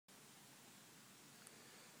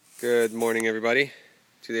Good morning, everybody.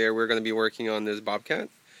 Today we're going to be working on this Bobcat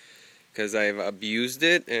because I've abused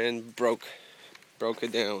it and broke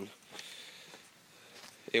it down.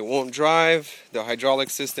 It won't drive. The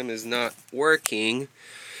hydraulic system is not working,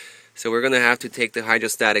 so we're going to have to take the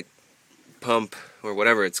hydrostatic pump or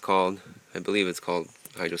whatever it's called. I believe it's called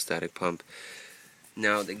hydrostatic pump.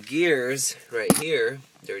 Now the gears right here,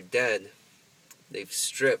 they're dead. They've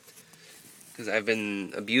stripped because I've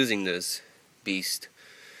been abusing this beast.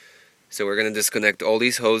 So we're going to disconnect all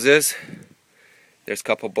these hoses. There's a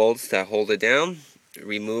couple bolts that hold it down.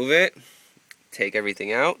 Remove it. Take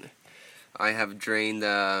everything out. I have drained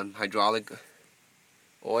the hydraulic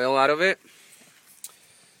oil out of it.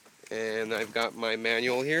 And I've got my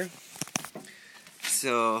manual here.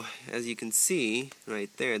 So as you can see right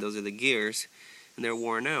there, those are the gears. And they're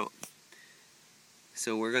worn out.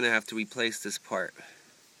 So we're going to have to replace this part,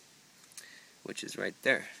 which is right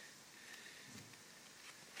there.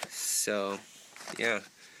 So, yeah,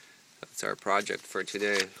 that's our project for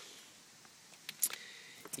today.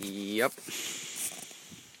 Yep.